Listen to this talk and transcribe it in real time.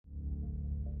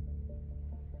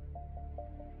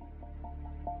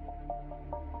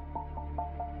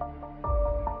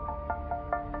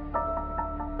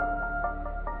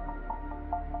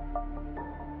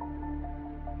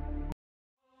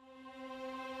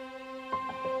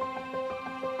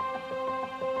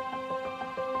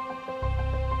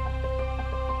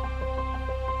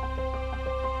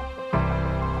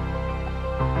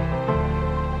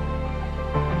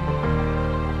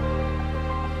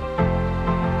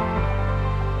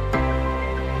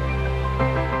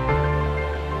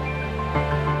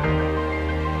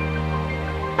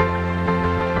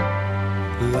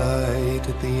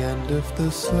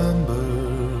the slumber,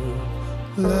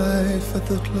 life at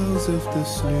the close of the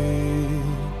sleep,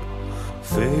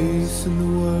 facing the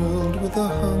world with a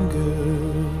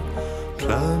hunger,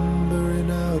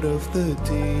 clambering out of the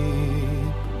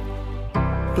deep.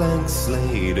 Blank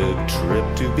slate, a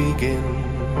trip to begin,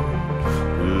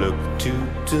 look to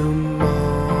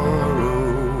tomorrow,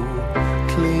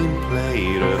 clean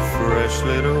plate, a fresh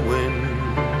little wind,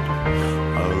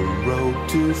 a road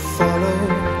to follow,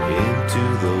 into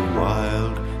the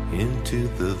wild, into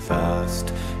the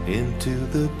vast, into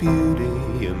the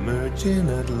beauty, emerging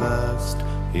at last,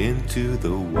 into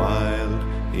the wild,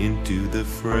 into the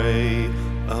fray,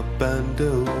 up and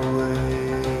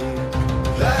away.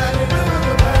 Gliding over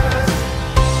the past.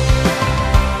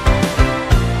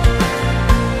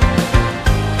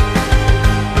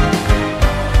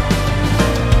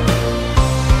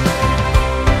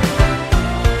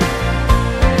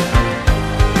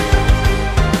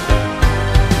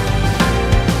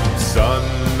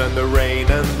 And the rain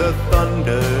and the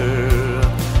thunder,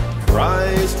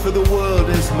 prized for the world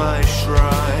is my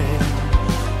shrine.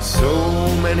 So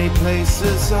many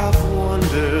places I've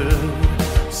wandered,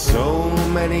 so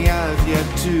many I've yet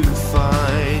to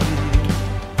find.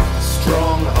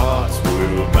 Strong hearts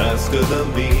will master the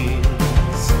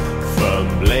means, firm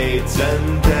blades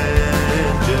and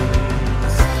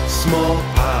engines. Small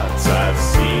parts I've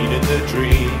seen in the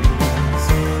dreams,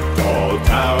 tall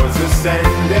towers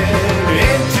ascending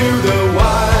into the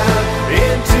wild,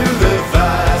 into the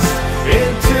vast,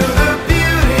 into the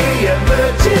beauty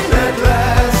emerging at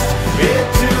last,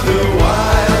 into the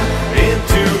wild,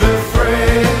 into the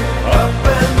fray, up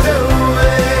and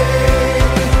away,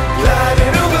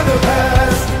 gliding over the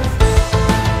past.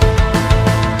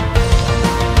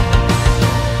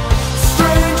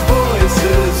 Strange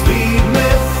voices lead me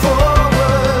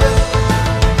forward,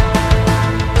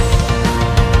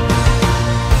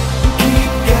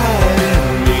 keep guiding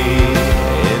me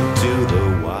into the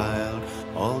wild.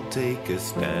 I'll take a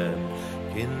stand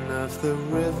in of the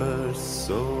river,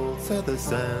 souls are the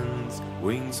sands,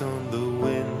 wings on the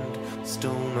wind,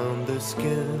 stone on the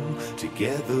skin,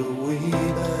 together we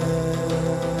land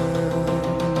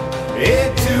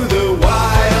into the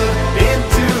wild.